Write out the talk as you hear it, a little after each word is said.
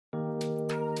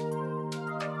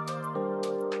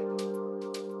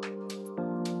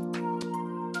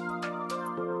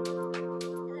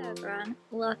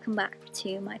everyone, welcome back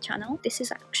to my channel. This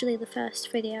is actually the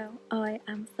first video I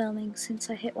am filming since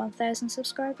I hit 1000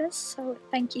 subscribers, so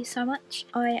thank you so much.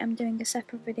 I am doing a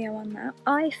separate video on that.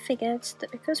 I figured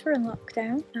that because we're in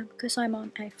lockdown and because I'm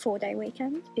on a 4-day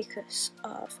weekend because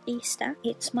of Easter,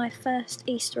 it's my first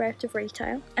Easter out of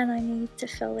retail and I need to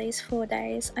fill these 4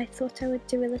 days. I thought I would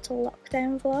do a little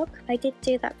lockdown vlog. I did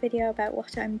do that video about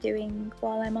what I'm doing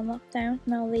while I'm on lockdown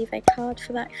and I'll leave a card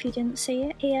for that if you didn't see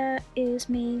it. Here is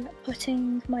me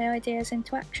putting my ideas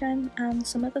into action and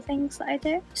some other things that I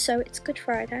do. So it's Good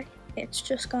Friday. It's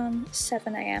just gone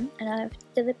 7 AM and I've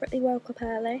deliberately woke up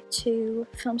early to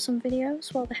film some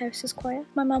videos while the house is quiet.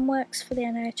 My mum works for the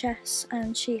NHS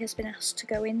and she has been asked to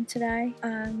go in today,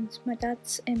 and my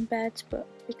dad's in bed, but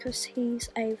because he's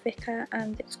a vicar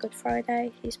and it's Good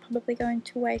Friday, he's probably going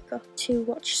to wake up to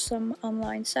watch some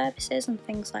online services and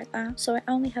things like that. So I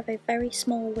only have a very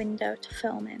small window to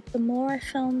film in. The more I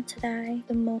film today,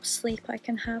 the more sleep I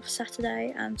can have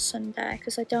Saturday and Sunday,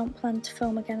 because I don't plan to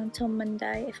film again until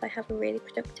Monday if I have a really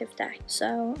productive day.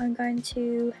 So I'm going to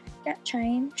get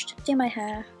changed, do my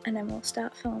hair, and then we'll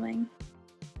start filming.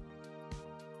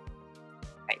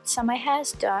 Right, so my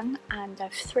hair's done and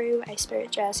I've threw a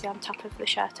Spirit jersey on top of the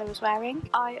shirt I was wearing.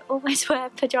 I always wear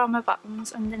pyjama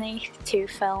bottoms underneath to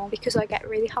film because I get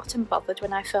really hot and bothered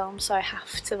when I film, so I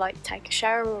have to like take a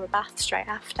shower or a bath straight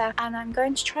after. And I'm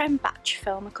going to try and batch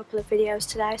film a couple of videos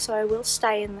today, so I will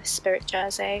stay in this Spirit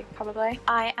jersey probably.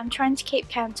 I am trying to keep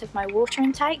count of my water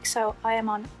intake, so I am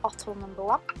on bottle number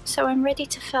 1. So I'm ready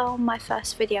to film my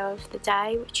first video of the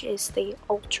day, which is the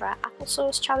Ultra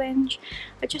Applesauce Challenge.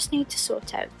 I just need to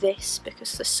sort out this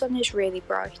because the sun is really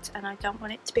bright and I don't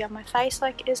want it to be on my face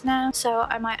like it is now, so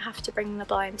I might have to bring the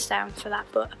blinds down for that,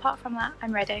 but apart from that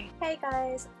I'm ready. Hey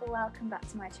guys, welcome back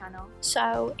to my channel.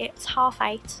 So it's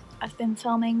 8:30. I've been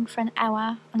filming for an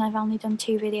hour and I've only done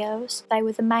 2 videos. They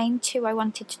were the main 2 I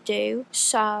wanted to do,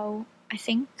 so I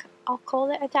think I'll call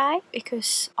it a day,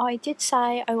 because I did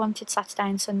say I wanted Saturday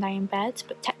and Sunday in bed,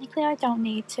 but technically I don't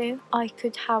need to. I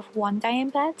could have 1 day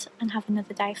in bed and have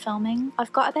another day filming.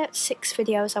 I've got about 6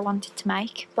 videos I wanted to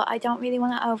make, but I don't really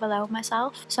want to overload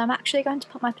myself, so I'm actually going to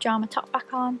put my pyjama top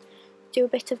back on, do a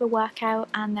bit of a workout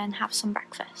and then have some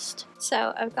breakfast.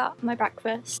 So I've got my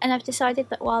breakfast and I've decided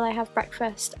that while I have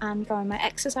breakfast and go on my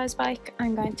exercise bike,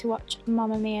 I'm going to watch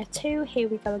Mamma Mia 2, Here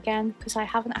We Go Again, because I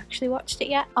haven't actually watched it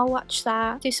yet. I'll watch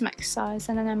that, do some exercise,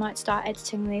 and then I might start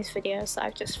editing these videos that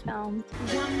I've just filmed.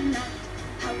 One night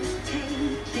I was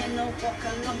taking a walk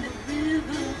along the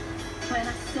river when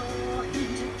I saw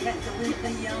him together with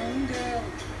a young girl,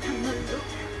 and the look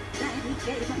that he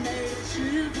gave me made a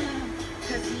shiver,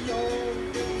 'cause he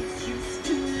always used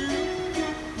to look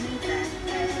at me that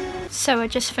way. So I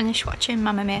just finished watching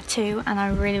Mamma Mia 2 and I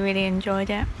really enjoyed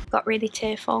it. Got really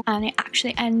tearful and it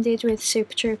actually ended with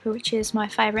Super Trooper, which is my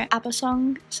favourite ABBA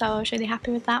song, so I was really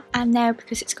happy with that. And now,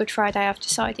 because it's Good Friday, I've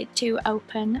decided to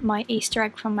open my Easter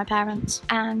egg from my parents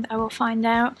and I will find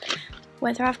out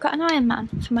whether I've got an Iron Man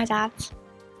for my dad.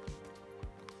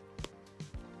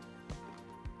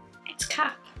 It's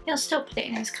Cap. He'll still put it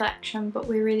in his collection, but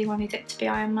we really wanted it to be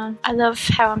Iron Man. I love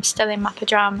how I'm still in my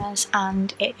pyjamas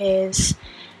and it is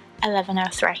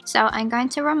 11:03. So I'm going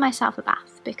to run myself a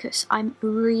bath because I'm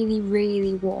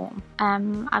really warm.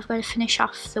 I've got to finish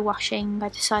off the washing. I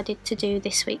decided to do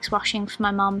this week's washing for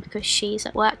my mum because she's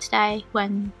at work today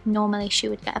when normally she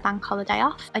would get a bank holiday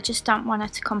off. I just don't want her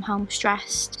to come home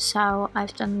stressed, so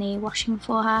I've done the washing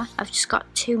for her. I've just got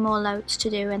 2 more loads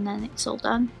to do and then it's all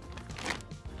done.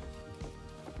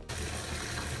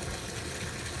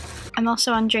 I'm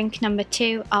also on drink number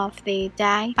 2 of the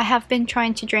day. I have been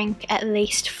trying to drink at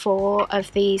least 4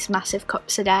 of these massive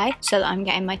cups a day so that I'm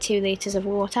getting my 2 litres of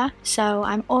water. So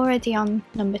I'm already on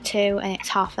number 2 and it's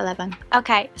 11:30.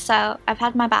 Okay, so I've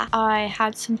had my bath. I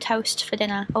had some toast for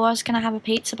dinner. I was going to have a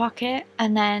pizza pocket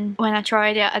and then when I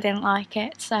tried it I didn't like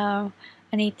it, so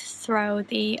I need to throw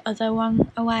the other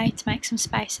one away to make some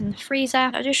space in the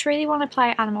freezer. I just really want to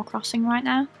play Animal Crossing right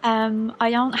now. I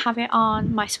don't have it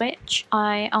on my Switch,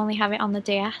 I only have it on the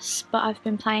DS, but I've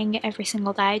been playing it every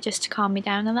single day just to calm me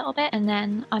down a little bit, and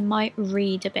then I might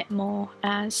read a bit more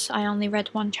as I only read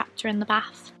 1 chapter in the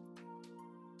bath.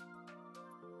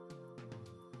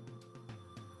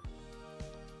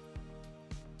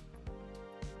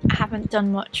 I have haven't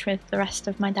done much with the rest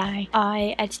of my day.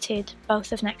 I edited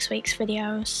both of next week's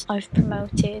videos. I've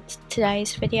promoted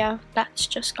today's video that's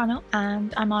just gone up,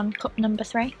 and I'm on cup number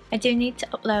 3. I do need to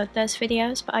upload those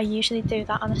videos, but I usually do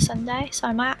that on a Sunday, so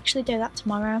I might actually do that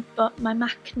tomorrow. But my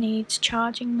Mac needs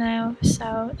charging now,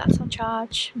 so that's on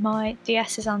charge. My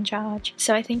DS is on charge,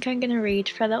 so I think I'm going to read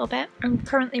for a little bit. I'm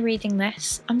currently reading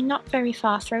this. I'm not very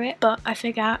far through it, but I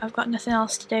figure I've got nothing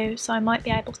else to do, so I might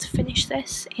be able to finish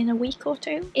this in a week or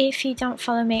 2. If you don't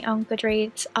follow me on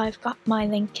Goodreads, I've got my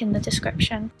link in the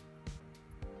description.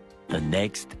 The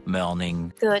next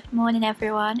morning. Good morning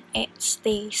everyone, it's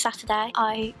the Saturday.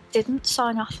 I didn't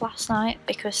sign off last night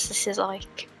because this is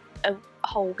like a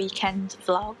whole weekend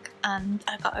vlog, and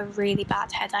I got a really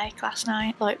bad headache last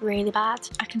night, like really bad.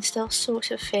 I can still sort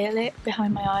of feel it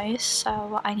behind my eyes,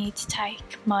 so I need to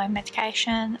take my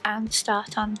medication and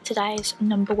start on today's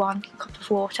number 1 cup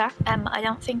of water. I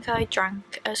don't think I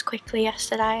drank as quickly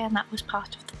yesterday, and that was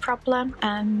part of the problem.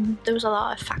 There was a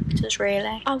lot of factors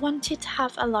really. I wanted to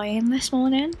have a lie-in this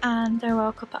morning, and I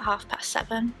woke up at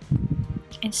 7:30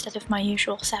 instead of my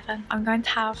usual 7. I'm going to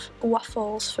have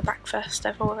waffles for breakfast.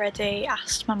 I've already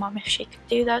asked my mum if she could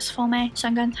do those for me, so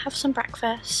I'm going to have some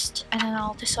breakfast and then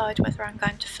I'll decide whether I'm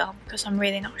going to film, because I'm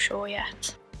really not sure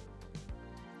yet.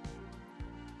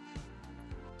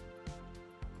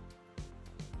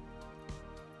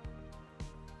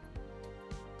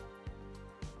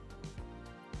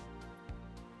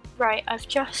 Right, I've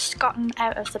just gotten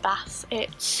out of the bath.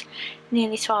 It's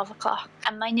nearly 12 o'clock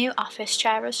and my new office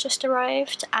chair has just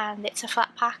arrived, and it's a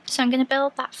flat pack. So I'm going to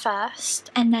build that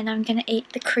first, and then I'm going to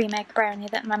eat the cream egg brownie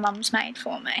that my mum's made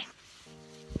for me.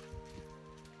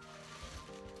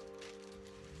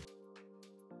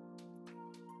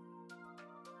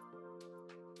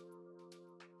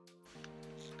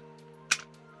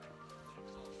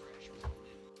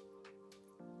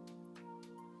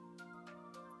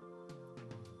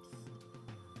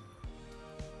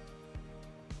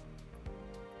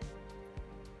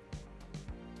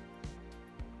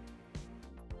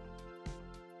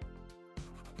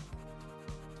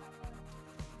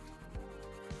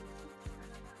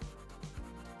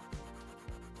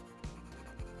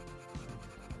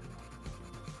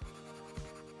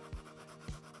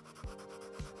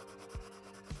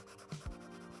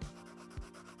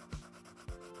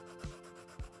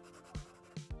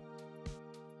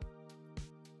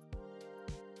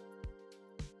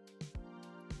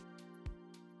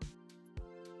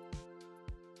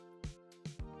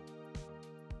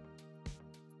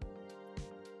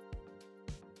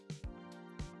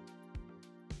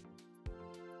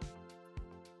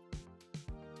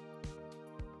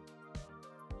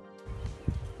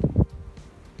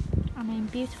 I mean,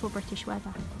 beautiful British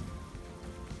weather.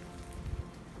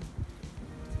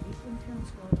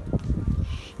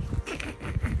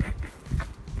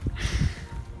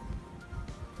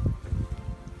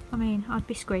 I mean, I'd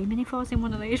be screaming if I was in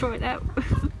one of these right now.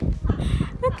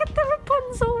 Look at the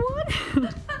Rapunzel one!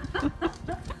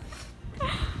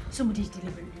 Somebody's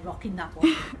deliberately rocking that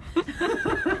one.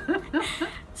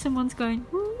 Someone's going,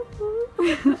 woo, woo.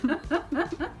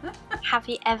 Have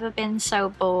you ever been so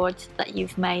bored that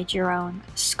you've made your own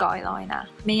Skyliner?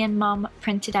 Me and Mum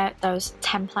printed out those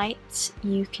templates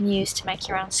you can use to make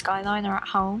your own Skyliner at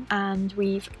home, and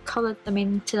we've coloured them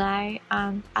in today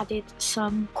and added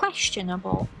some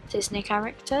questionable Disney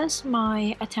characters.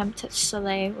 My attempt at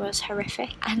Sully was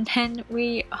horrific, and then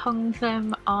we hung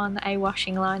them on a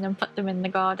washing line and put them in the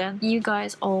garden. You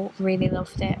guys all really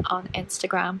loved it on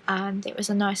Instagram, and it was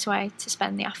a nice way to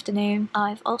spend the afternoon.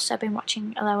 I've also been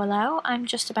watching Hello Hello. I'm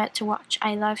just about to watch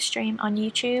a live stream on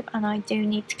YouTube, and I do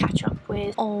need to catch up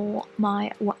with all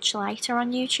my watch later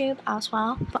on YouTube as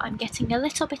well, but I'm getting a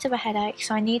little bit of a headache,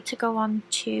 so I need to go on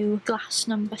to glass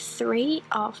number 3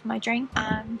 of my drink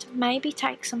and maybe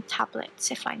take some tablets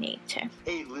if I need to.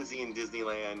 Hey, Lizzie in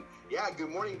Disneyland. Yeah, good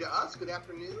morning to us, good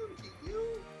afternoon to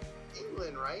you.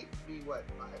 England, right? Be what,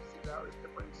 5-6 hours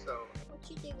difference, so. What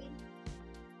you doing?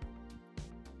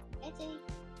 Eddie?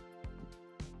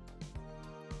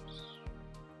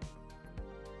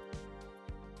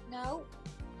 No.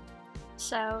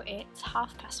 So it's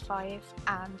 5:30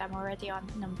 and I'm already on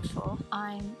number 4.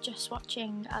 I'm just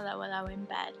watching Hello Hello in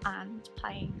bed and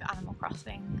playing Animal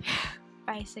Crossing.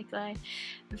 Basically,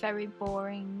 very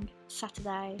boring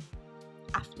Saturday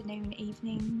afternoon,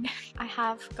 evening. I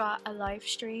have got a live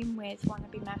stream with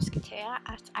Wannabe Mouseketeer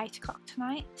at 8 o'clock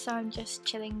tonight, so I'm just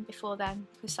chilling before then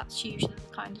because that's usually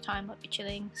the kind of time I'd be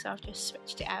chilling, so I've just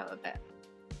switched it out a bit.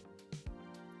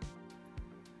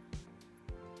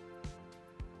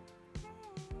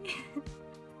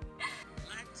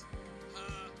 Let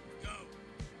her go.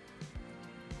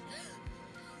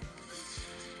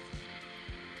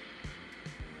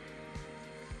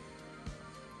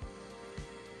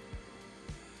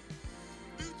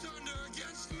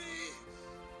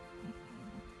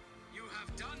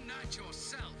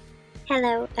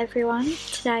 Hello everyone,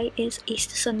 today is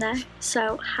Easter Sunday,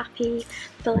 so happy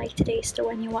belated Easter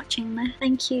when you're watching this.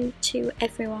 Thank you to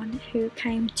everyone who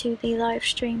came to the live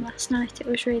stream last night, it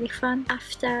was really fun.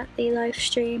 After the live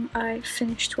stream I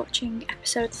finished watching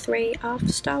episode 3 of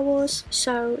Star Wars,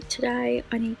 so today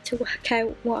I need to work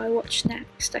out what I watch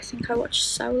next. I think I watch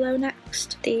Solo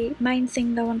next. The main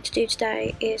thing I want to do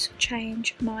today is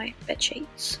change my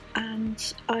bedsheets,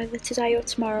 and either today or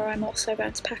tomorrow I'm also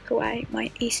going to pack away my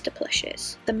Easter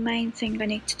plushes. The main thing I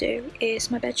need to do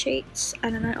is my bedsheets,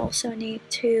 and then I also need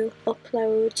to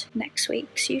upload next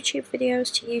week's YouTube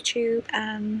videos to YouTube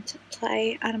and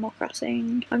play Animal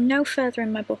Crossing. I'm no further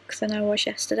in my book than I was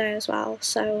yesterday as well,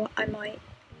 so I might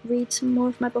read some more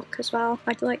of my book as well.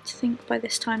 I'd like to think by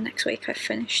this time next week I've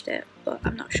finished it, but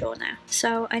I'm not sure now.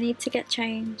 So I need to get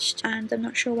changed, and I'm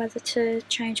not sure whether to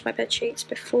change my bedsheets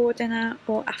before dinner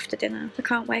or after dinner. I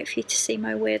can't wait for you to see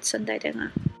my weird Sunday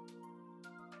dinner.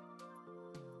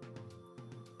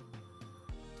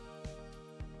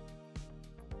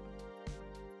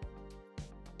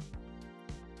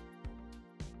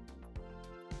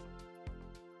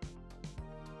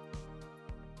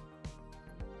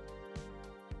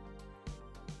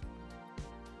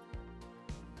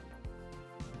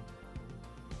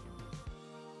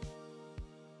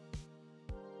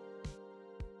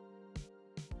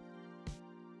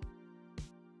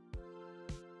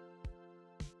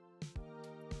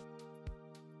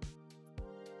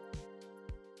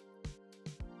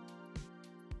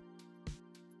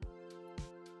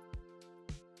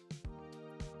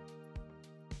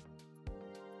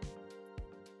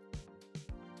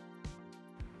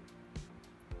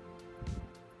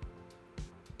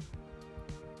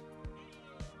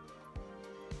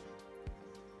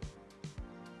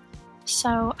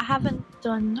 So I haven't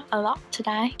done a lot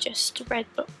today, just read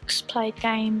books, played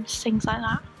games, things like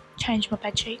that. Changed my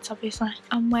bedsheets obviously.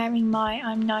 I'm wearing my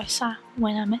I'm Nicer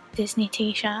when I'm at Disney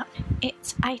t-shirt.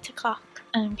 It's 8 o'clock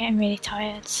and I'm getting really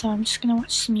tired, so I'm just going to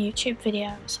watch some YouTube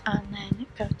videos and then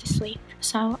go to sleep.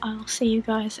 So I'll see you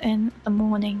guys in the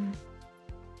morning.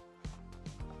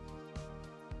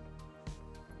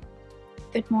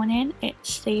 Good morning,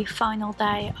 it's the final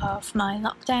day of my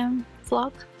lockdown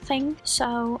vlog thing.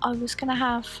 So I was gonna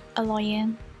have a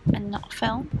lie-in and not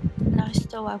film, and I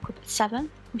still woke up at 7,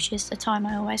 which is the time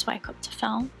I always wake up to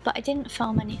film, but I didn't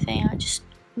film anything. I just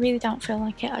really don't feel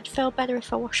like it. I'd feel better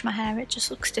if I washed my hair, it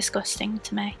just looks disgusting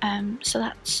to me. So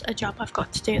that's a job I've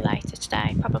got to do later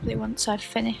today, probably once I've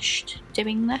finished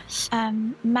doing this.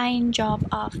 Main job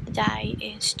of the day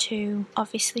is to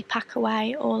obviously pack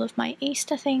away all of my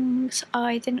Easter things.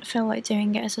 I didn't feel like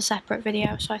doing it as a separate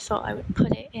video, so I thought I would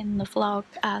put it in the vlog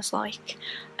as like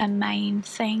a main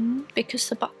thing, because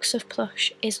the box of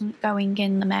Plush isn't going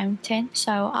in the mountain,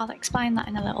 so I'll explain that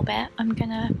in a little bit. I'm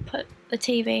gonna put the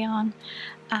TV on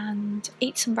and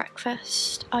eat some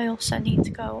breakfast. I also need to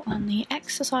go on the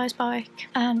exercise bike,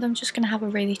 and I'm just going to have a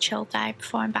really chill day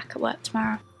before I'm back at work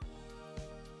tomorrow.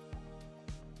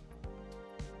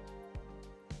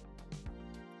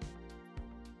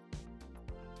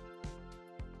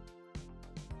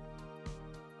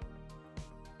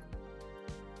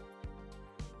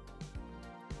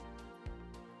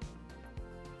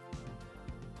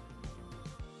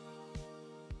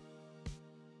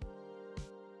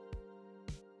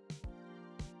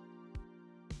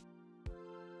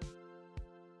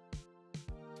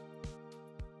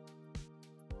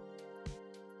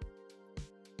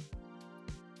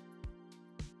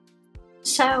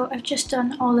 So I've just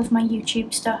done all of my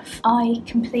YouTube stuff. I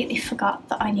completely forgot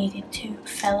that I needed to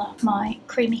fill up my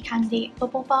creamy candy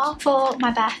bubble bar for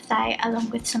my birthday,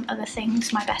 along with some other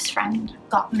things. My best friend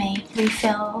got me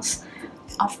refills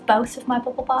of both of my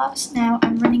bubble bars. Now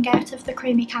I'm running out of the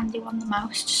creamy candy one the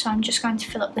most, so I'm just going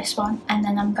to fill up this one, and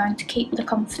then I'm going to keep the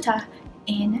comforter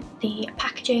in the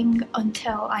packaging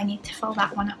until I need to fill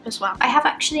that one up as well. I have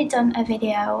actually done a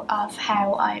video of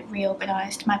how I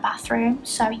reorganised my bathroom,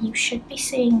 so you should be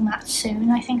seeing that soon.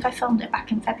 I think I filmed it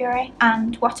back in February,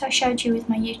 and what I showed you with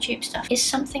my YouTube stuff is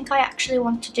something I actually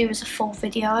want to do as a full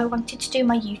video. I wanted to do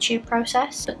my YouTube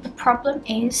process, but the problem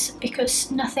is because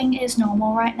nothing is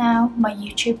normal right now, my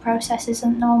YouTube process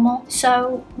isn't normal.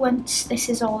 So once this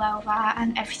is all over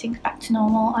and everything's back to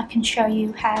normal, I can show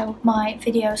you how my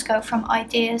videos go from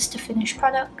ideas to finished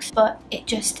products, but it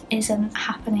just isn't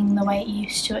happening the way it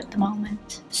used to at the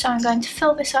moment. So I'm going to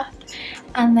fill this up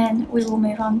and then we will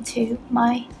move on to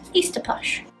my Easter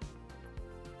plush.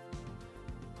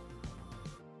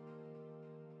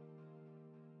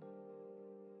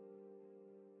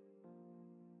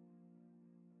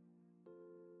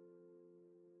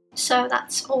 So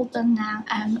that's all done now.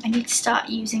 I need to start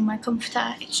using my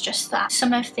comforter. It's just that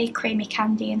some of the creamy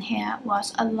candy in here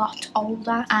was a lot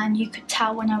older, and you could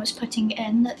tell when I was putting it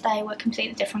in that they were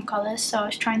completely different colours, so I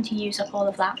was trying to use up all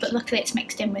of that, but luckily it's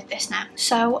mixed in with this now.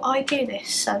 So I do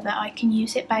this so that I can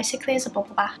use it basically as a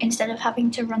bubble bath. Instead of having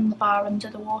to run the bar under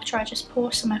the water, I just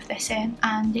pour some of this in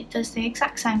and it does the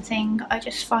exact same thing. I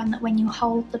just find that when you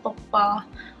hold the bubble bar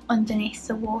underneath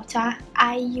the water,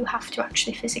 A, you have to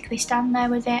actually physically stand there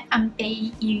with it, and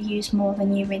B, you use more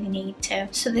than you really need to.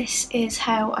 So this is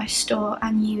how I store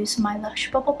and use my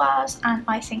Lush bubble bars, and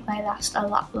I think they last a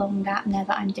lot longer now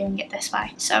that I'm doing it this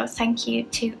way. So thank you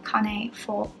to Connie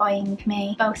for buying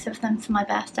me both of them for my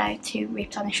birthday to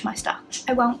replenish my stock.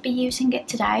 I won't be using it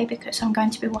today because I'm going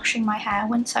to be washing my hair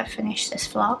once I've finished this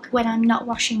vlog. When I'm not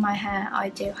washing my hair, I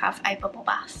do have a bubble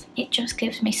bath. It just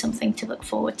gives me something to look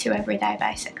forward to every day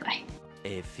basically.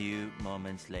 A few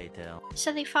moments later.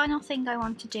 So the final thing I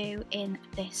want to do in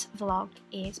this vlog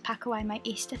is pack away my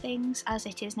Easter things, as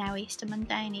it is now Easter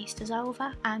Monday and Easter's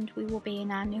over, and we will be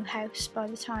in our new house by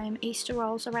the time Easter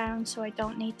rolls around, so I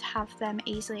don't need to have them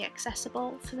easily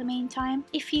accessible for the meantime.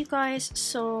 If you guys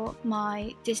saw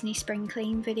my Disney Spring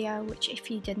Clean video, which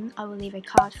if you didn't I will leave a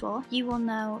card for, you will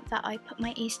know that I put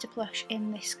my Easter plush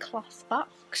in this cloth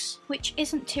box, which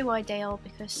isn't too ideal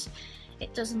because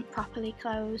it doesn't properly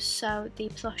close, so the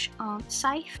plush aren't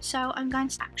safe. So I'm going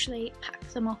to actually pack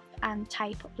them up and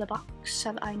tape up the box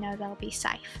so that I know they'll be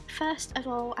safe. First of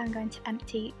all, I'm going to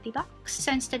empty the box.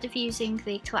 So instead of using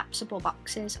the collapsible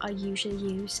boxes I usually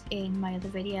use in my other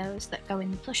videos that go in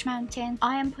the plush mountain,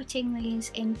 I am putting these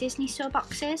in Disney Store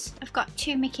boxes. I've got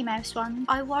 2 Mickey Mouse ones.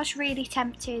 I was really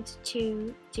tempted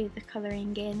to do the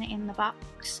colouring in the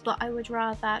box, but I would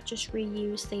rather just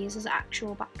reuse these as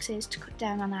actual boxes to cut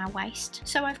down on our waste.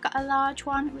 So I've got a large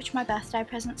one which my birthday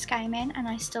presents came in, and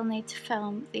I still need to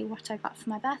film the what I got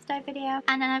for my birthday video,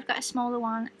 and then I've got a smaller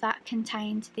one that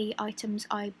contained the items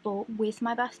I bought with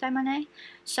my birthday money.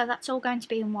 So that's all going to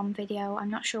be in one video. I'm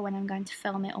not sure when I'm going to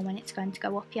film it or when it's going to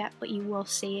go up yet, but you will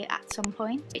see it at some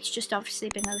point. It's just obviously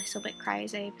been a little bit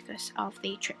crazy because of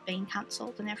the trip being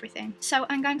cancelled and everything. So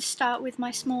I'm going to start with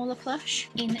my smaller plush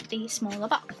in the smaller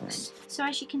box. So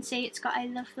as you can see, it's got a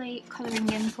lovely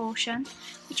colouring in portion,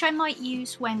 which I might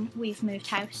use when we've moved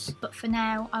house, but for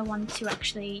now I want to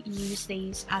actually use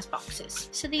these as boxes.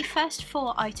 So the first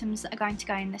 4 items that are going to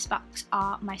go in this box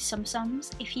are my Sum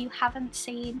Sums. If you haven't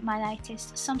seen my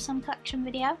latest Sum Sum collection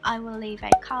video, I will leave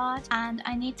a card, and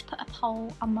I need to put a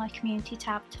poll on my community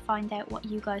tab to find out what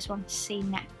you guys want to see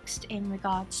next in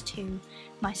regards to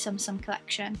my Sum Sum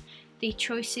collection. The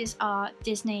choices are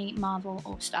Disney, Marvel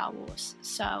or Star Wars,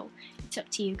 so it's up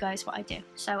to you guys what I do.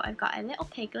 So I've got a little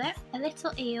Piglet, a little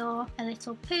Eeyore, a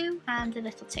little Pooh and a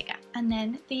little Tigger. And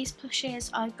then these plushes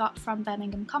I got from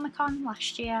Birmingham Comic Con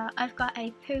last year. I've got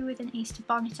a Pooh with an Easter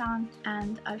bonnet on,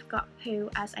 and I've got Pooh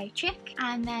as a chick,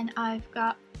 and then I've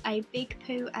got a big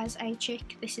Pooh as a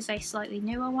chick. This is a slightly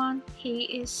newer one. He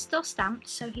is still stamped,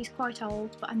 so he's quite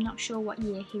old, but I'm not sure what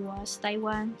year he was. They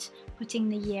weren't putting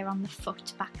the year on the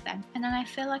foot back then. And then I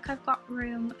feel like I've got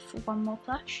room for one more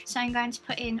plush, so I'm going to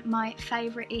put in my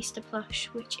favourite Easter plush,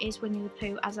 which is Winnie the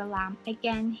Pooh as a lamb.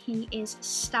 Again, he is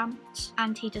stamped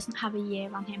and he doesn't have a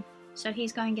year on him, so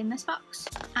he's going in this box.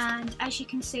 And as you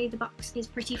can see, the box is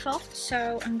pretty full,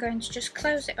 so I'm going to just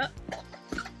close it up.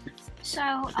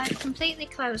 So I've completely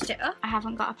closed it up. I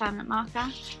haven't got a permanent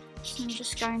marker. I'm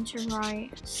just going to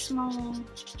write small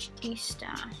Easter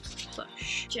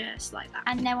plush, just like that.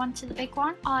 And now onto the big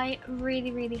one. I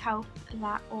really hope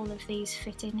that all of these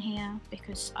fit in here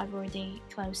because I've already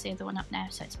closed the other one up now,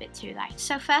 so it's a bit too late.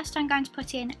 So first I'm going to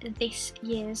put in this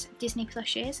year's Disney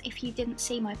plushes. If you didn't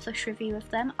see my plush review of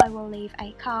them, I will leave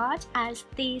a card, as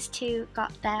these two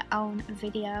got their own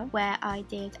video where I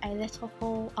did a little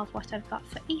haul of what I've got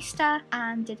for Easter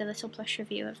and did a little plush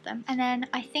review of them. And then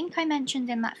I think I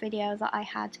mentioned in that video that I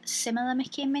had similar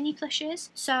Mickey and Minnie plushes.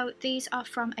 So these are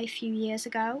from a few years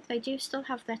ago. They do still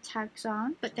have their tags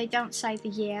on, but they don't say the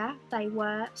year. They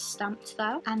were stamped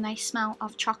though, and they smell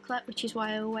of chocolate, which is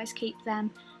why I always keep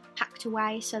them packed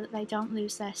away so that they don't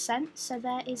lose their scent. So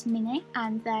there is Minnie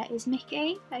and there is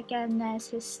Mickey. Again, there's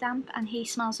his stamp and he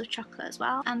smells of chocolate as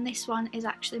well. And this one is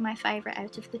actually my favourite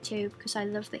out of the two because I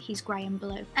love that he's grey and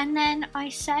blue. And then I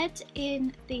said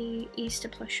in the Easter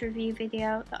plush review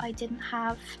video that I didn't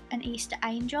have an Easter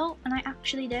angel, and I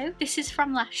actually do. This is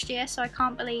from last year, so I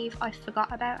can't believe I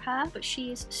forgot about her, but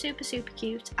she's super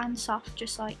cute and soft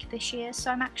just like this year's,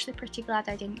 so I'm actually pretty glad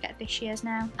I didn't get this year's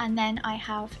now. And then I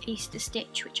have Easter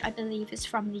Stitch, which I believe is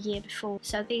from the year before,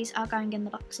 so these are going in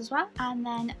the box as well. And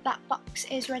then that box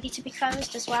is ready to be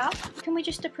closed as well. Can we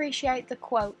just appreciate the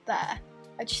quote there?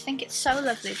 I just think it's so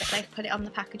lovely that they've put it on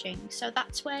the packaging. So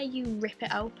that's where you rip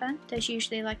it open. There's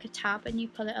usually like a tab and you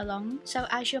pull it along. So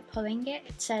as you're pulling it,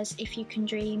 it says if you can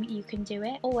dream, you can do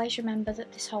it. Always remember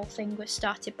that this whole thing was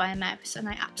started by a mouse, and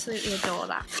I absolutely adore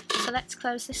that. So let's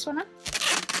close this one up.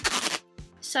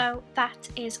 So that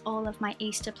is all of my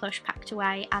Easter plush packed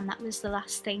away, and that was the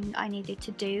last thing I needed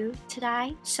to do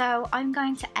today. So I'm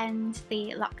going to end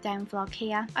the lockdown vlog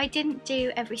here. I didn't do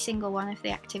every single one of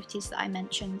the activities that I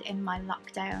mentioned in my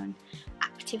lockdown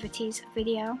activities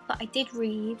video, but I did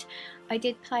read, I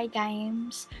did play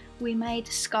games, we made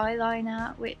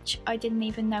Skyliner, which I didn't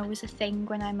even know was a thing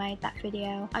when I made that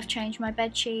video. I've changed my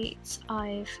bed sheets,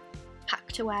 I've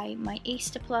packed away my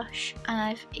Easter plush, and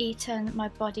I've eaten my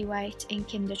body weight in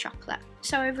Kinder chocolate.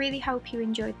 So I really hope you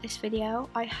enjoyed this video.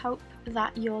 I hope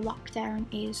that your lockdown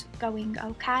is going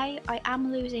okay. I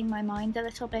am losing my mind a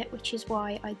little bit, which is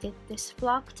why I did this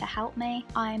vlog, to help me.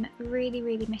 I'm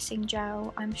really missing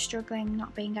Joe. I'm struggling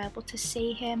not being able to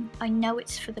see him. I know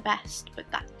it's for the best, but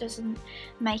that doesn't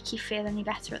make you feel any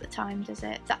better at the time, does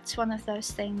it? That's one of those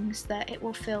things that it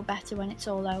will feel better when it's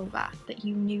all over, that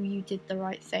you knew you did the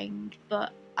right thing,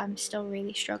 but I'm still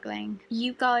really struggling.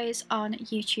 You guys on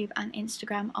YouTube and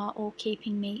Instagram are all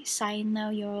keeping me sane though.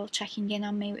 You're all checking in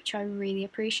on me, which I really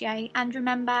appreciate. And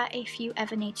remember, if you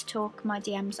ever need to talk, my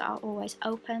DMs are always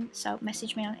open, so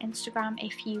message me on Instagram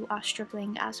if you are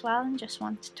struggling as well and just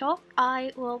want to talk.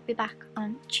 I will be back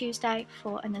on Tuesday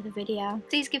for another video.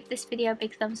 Please give this video a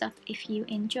big thumbs up if you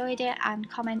enjoyed it, and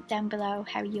comment down below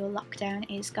how your lockdown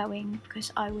is going,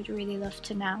 because I would really love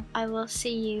to know. I will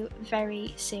see you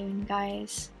very soon,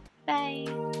 guys.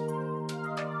 Bye!